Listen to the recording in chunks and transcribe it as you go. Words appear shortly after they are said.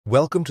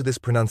Welcome to this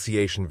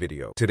pronunciation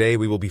video. Today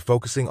we will be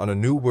focusing on a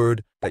new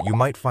word that you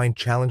might find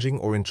challenging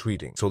or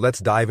intriguing. So let's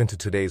dive into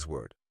today's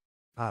word.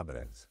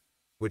 Abres,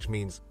 which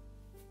means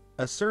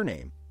a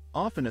surname,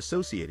 often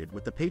associated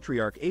with the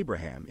Patriarch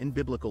Abraham in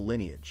Biblical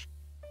Lineage.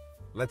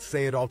 Let's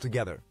say it all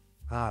together.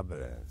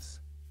 Abres.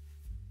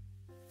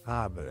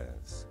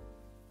 Abres.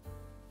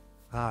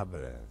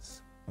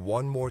 Abres.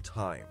 One more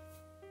time.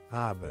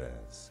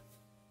 Abres.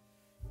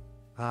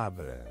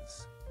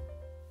 Abres.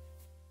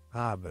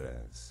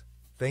 Abres.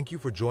 Thank you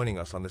for joining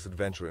us on this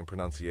adventure in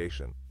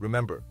pronunciation.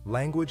 Remember,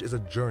 language is a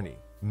journey,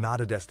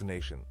 not a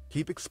destination.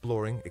 Keep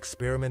exploring,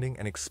 experimenting,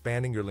 and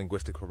expanding your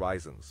linguistic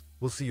horizons.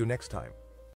 We'll see you next time.